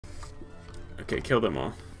Okay, kill them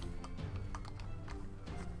all.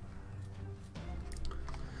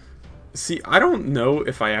 See, I don't know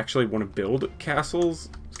if I actually want to build castle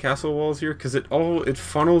walls here, because it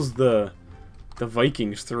funnels the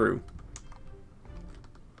Vikings through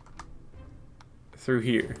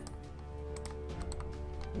here.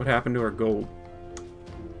 What happened to our gold?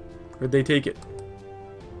 Where'd they take it?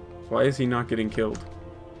 Why is he not getting killed?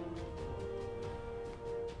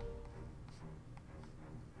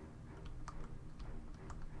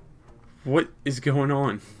 What is going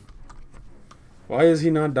on? Why is he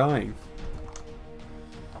not dying?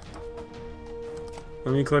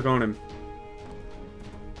 Let me click on him.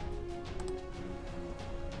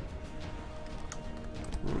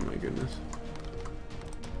 Oh my goodness.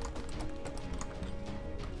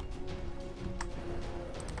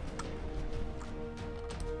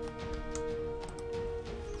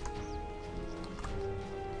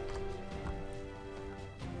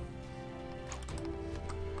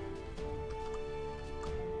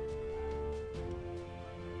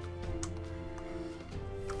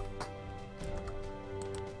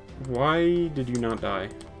 Why did you not die?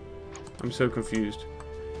 I'm so confused.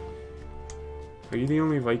 Are you the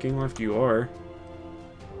only Viking left? You are.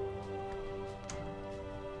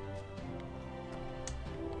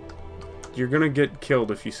 You're gonna get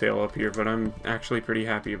killed if you sail up here, but I'm actually pretty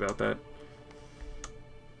happy about that.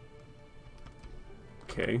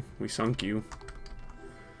 Okay, we sunk you.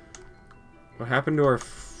 What happened to our...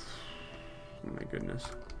 Oh my goodness.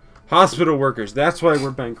 Hospital workers, that's why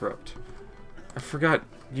we're bankrupt. I forgot,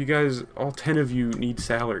 you guys, all 10 of you need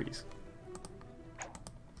salaries.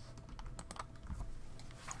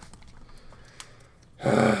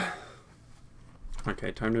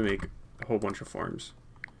 Okay, time to make a whole bunch of farms.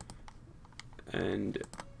 And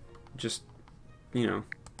just, you know,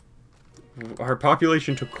 our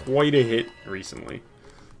population took quite a hit recently.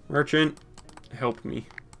 Merchant, help me.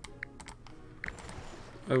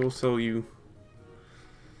 I will sell you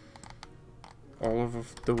all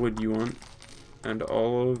of the wood you want and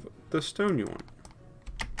all of the stone you want.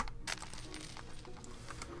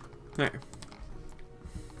 There.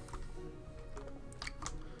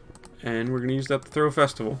 And we're going to use that to throw a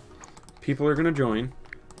festival. People are going to join,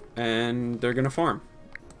 and they're going to farm.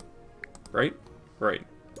 Right? Right.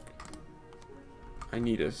 I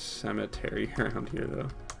need a cemetery around here, though.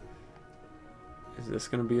 Is this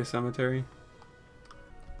going to be a cemetery?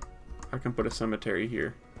 I can put a cemetery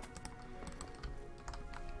here.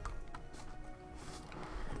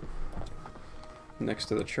 Next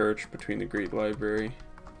to the church, between the Great Library.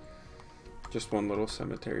 Just one little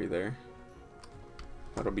cemetery there.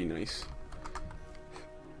 That'll be nice.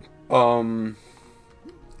 I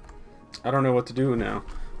don't know what to do now.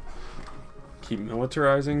 Keep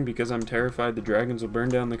militarizing because I'm terrified the dragons will burn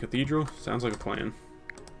down the cathedral? Sounds like a plan.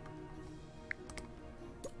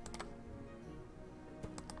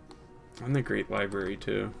 And the Great Library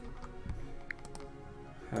too.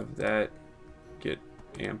 Have that get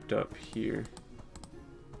amped up here.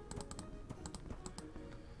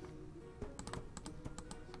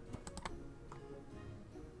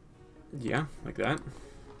 Yeah, like that.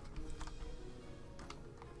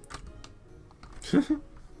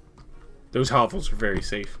 Those hovels are very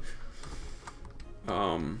safe.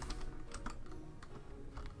 Oh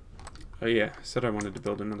yeah, I said I wanted to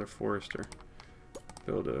build another forester.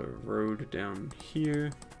 Build a road down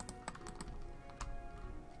here.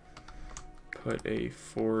 Put a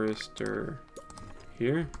forester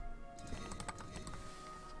here.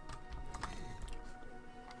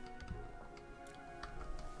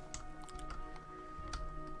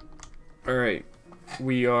 Alright,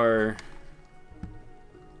 we are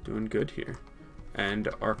doing good here. And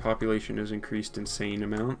our population has increased insane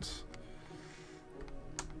amounts.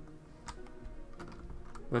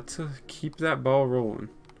 Let's keep that ball rolling.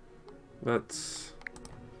 Let's...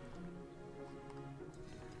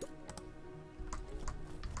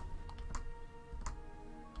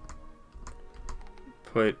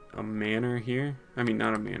 put a manor here. I mean,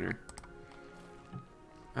 not a manor.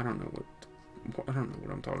 I don't know what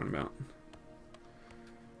I'm talking about.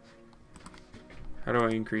 How do I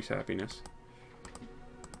increase happiness?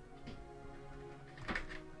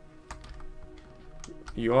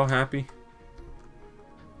 You all happy?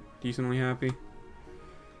 Decently happy?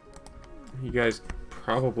 You guys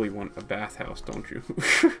probably want a bathhouse, don't you?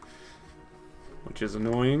 Which is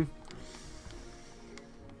annoying.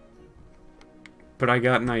 But I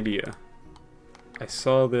got an idea. I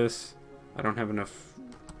saw this. I don't have enough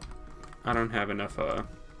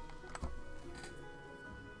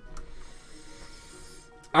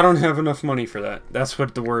money for that. That's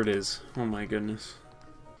what the word is. Oh my goodness.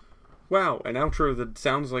 Wow, an outro that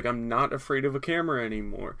sounds like I'm not afraid of a camera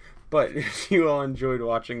anymore. But if you all enjoyed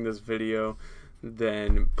watching this video,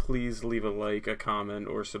 then please leave a like, a comment,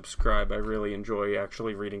 or subscribe. I really enjoy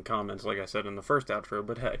actually reading comments, like I said in the first outro,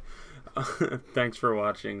 but hey. Thanks for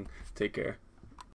watching. Take care.